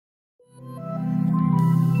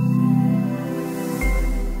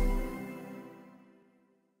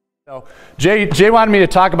So Jay wanted me to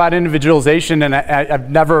talk about individualization, and I've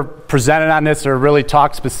never presented on this or really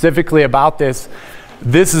talked specifically about this.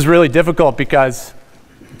 This is really difficult because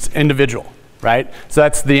it's individual, right? So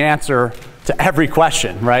that's the answer to every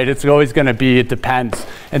question, right? It's always going to be, it depends.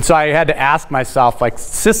 And so I had to ask myself, like,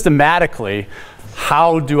 systematically,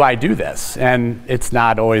 how do I do this? And it's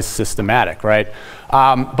not always systematic, right?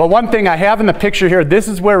 But one thing I have in the picture here, this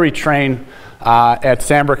is where we train at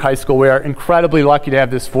Sandbrook High School. We are incredibly lucky to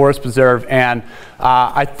have this forest preserve, and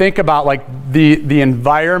I think about, like, the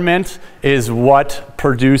environment is what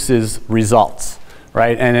produces results,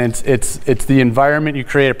 right? And it's the environment you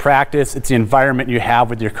create a practice, it's the environment you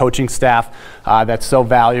have with your coaching staff that's so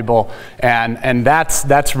valuable, and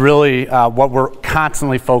that's really what we're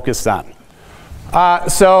constantly focused on.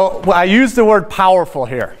 So I use the word powerful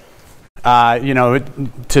here, you know,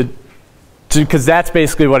 because that's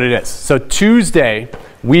basically what it is. So Tuesday,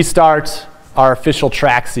 we start our official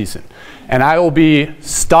track season. And I will be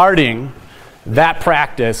starting that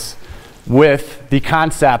practice with the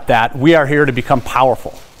concept that we are here to become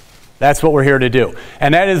powerful. That's what we're here to do.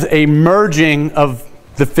 And that is a merging of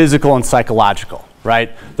the physical and psychological,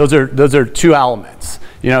 right? Those are two elements.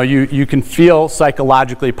 You know, you can feel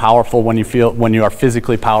psychologically powerful when you are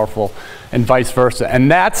physically powerful, and vice versa.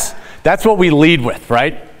 And that's what we lead with,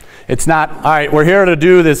 right? It's not, all right, we're here to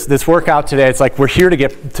do this workout today. It's like, we're here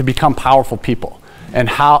to become powerful people. And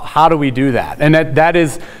how do we do that? And that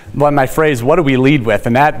is my phrase, what do we lead with?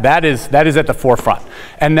 And that is at the forefront.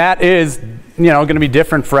 And that is, you know, going to be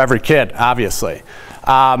different for every kid, obviously.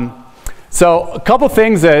 So a couple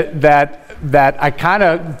things that I kind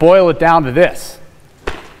of boil it down to this.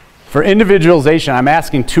 For individualization, I'm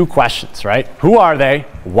asking two questions, right? Who are they?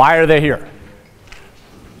 Why are they here?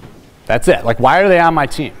 That's it. Like, why are they on my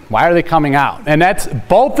team? Why are they coming out? And that's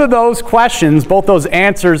both of those questions, both those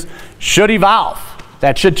answers should evolve.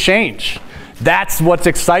 That should change. That's what's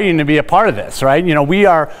exciting to be a part of this, right? You know, we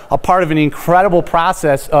are a part of an incredible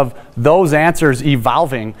process of those answers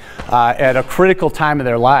evolving at a critical time of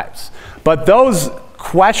their lives. But those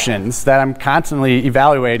questions that I'm constantly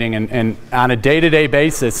evaluating and on a day-to-day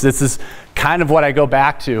basis, this is kind of what I go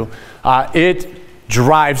back to, it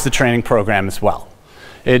drives the training program as well.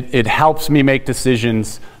 It helps me make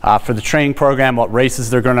decisions for the training program, what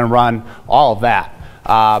races they're going to run, all of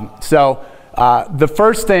that. So the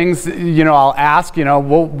first things, you know, I'll ask, you know,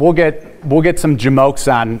 we'll get some jamokes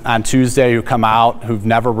on Tuesday who come out who've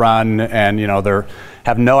never run, and, you know, they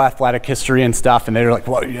have no athletic history and stuff, and they're like,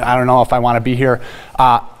 well, I don't know if I want to be here.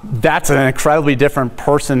 That's an incredibly different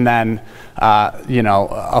person than, you know,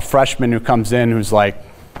 a freshman who comes in who's like,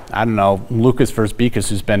 I don't know, Lucas Versbekas,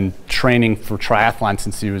 who's been training for triathlon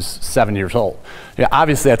since he was 7 years old. Yeah,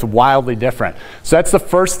 obviously, that's wildly different. So that's the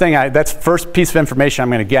first thing, that's the first piece of information I'm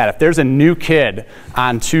going to get. If there's a new kid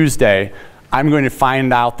on Tuesday, I'm going to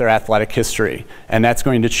find out their athletic history, and that's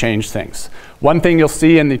going to change things. One thing you'll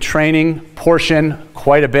see in the training portion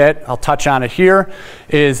quite a bit, I'll touch on it here,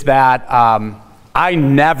 is that I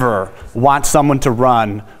never want someone to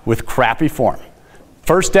run with crappy form.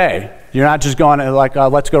 First day, you're not just going to, like,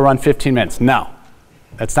 let's go run 15 minutes. No,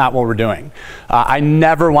 that's not what we're doing. I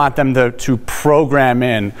never want them to program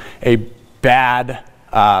in a bad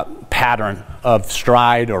pattern of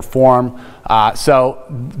stride or form. So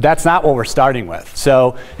that's not what we're starting with.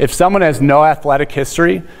 So if someone has no athletic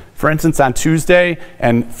history, for instance, on Tuesday,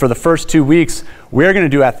 and for the first 2 weeks, we're going to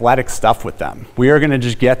do athletic stuff with them. We are going to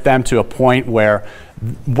just get them to a point where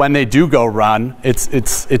when they do go run,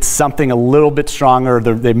 it's something a little bit stronger.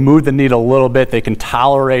 They move the needle a little bit. They can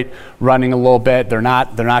tolerate running a little bit. They're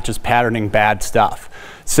not just patterning bad stuff.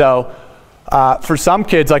 So for some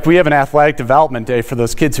kids, like, we have an athletic development day for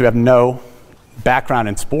those kids who have no background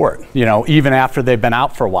in sport, you know, even after they've been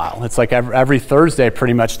out for a while. It's like every Thursday,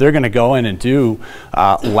 pretty much, they're going to go in and do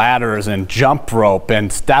ladders and jump rope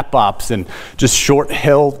and step ups and just short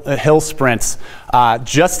hill sprints,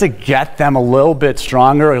 just to get them a little bit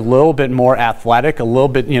stronger, a little bit more athletic, a little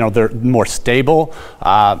bit, you know, they're more stable,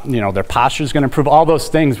 you know, their posture is going to improve. All those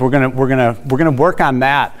things, we're going to work on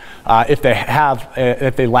that if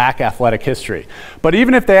they lack athletic history. But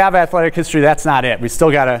even if they have athletic history, that's not it. We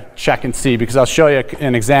still got to check and see, because I'll show you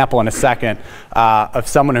an example in a second of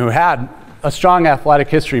someone who had a strong athletic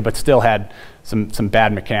history but still had some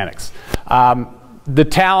bad mechanics. The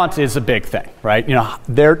talent is a big thing, right? You know,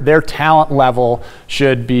 their talent level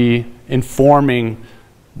should be informing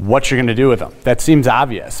what you're going to do with them. That seems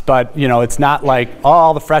obvious, but, you know, it's not like, oh,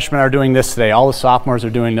 all the freshmen are doing this today, all the sophomores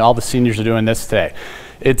are doing, all the seniors are doing this today.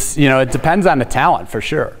 It's, you know, it depends on the talent for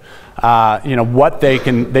sure. You know, what they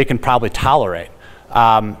can probably tolerate.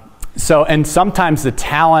 So, and sometimes the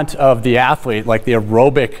talent of the athlete, like the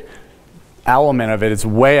aerobic element of it is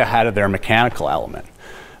way ahead of their mechanical element.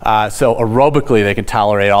 So aerobically, they can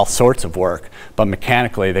tolerate all sorts of work, but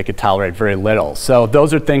mechanically, they could tolerate very little. So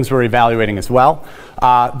those are things we're evaluating as well.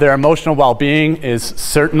 Their emotional well-being is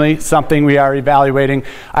certainly something we are evaluating.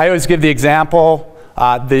 I always give the example,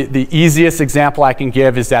 the easiest example I can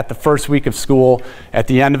give is that the first week of school, at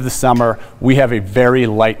the end of the summer, we have a very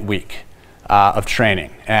light week of training.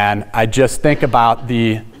 And I just think about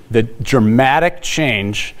the dramatic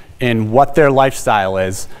change in what their lifestyle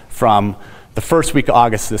is from the first week of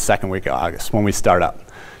August to the second week of August when we start up.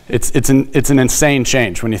 It's an insane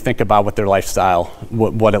change when you think about what their lifestyle,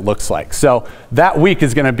 what it looks like. So that week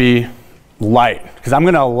is going to be light because I'm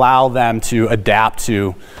going to allow them to adapt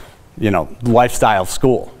to, lifestyle of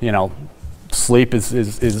school. Sleep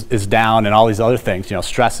is down and all these other things.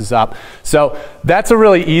 Stress is up. So that's a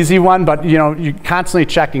really easy one, but you're constantly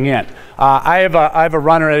checking in. I have a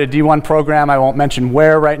runner at a D1 program. I won't mention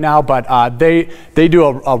where right now, but they do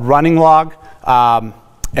a running log.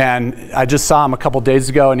 And I just saw him a couple days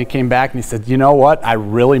ago, and he came back and he said, "You know what? I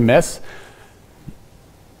really miss.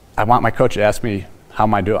 I want my coach to ask me how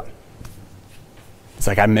am I doing." It's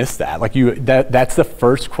like I miss that. Like that's the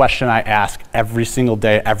first question I ask every single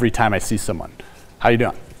day, every time I see someone. How you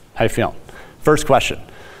doing? How you feeling? First question.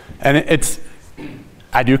 And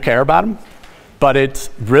I do care about them, but it's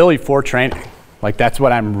really for training. Like that's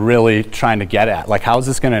what I'm really trying to get at. Like how is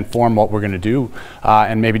this going to inform what we're going to do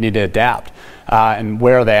and maybe need to adapt and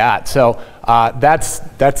where are they at? So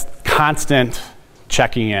that's constant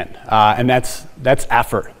checking in and that's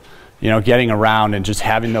effort. Getting around and just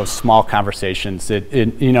having those small conversations.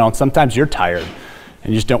 Sometimes you're tired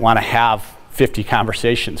and you just don't want to have 50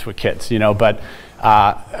 conversations with kids, but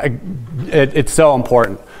it's so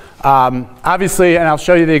important. Obviously, and I'll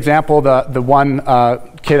show you the example, the one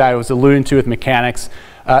kid I was alluding to with mechanics.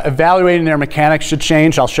 Evaluating their mechanics should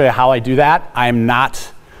change. I'll show you how I do that. I am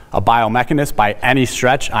not a biomechanist by any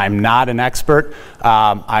stretch. I'm not an expert.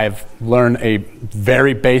 I've learned a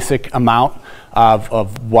very basic amount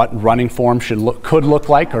of what running form could look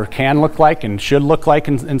like or can look like and should look like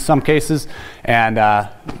in some cases. And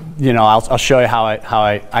I'll show you how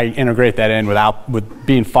I integrate that in with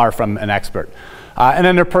being far from an expert. And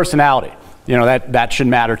then their personality, that should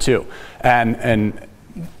matter too. And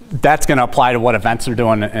that's going to apply to what events are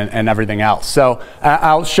doing and everything else. So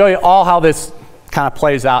I'll show you all how this kind of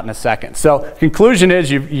plays out in a second. So conclusion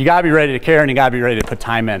is you got to be ready to care and you got to be ready to put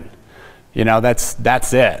time in.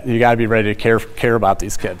 That's it. You got to be ready to care about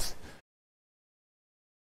these kids.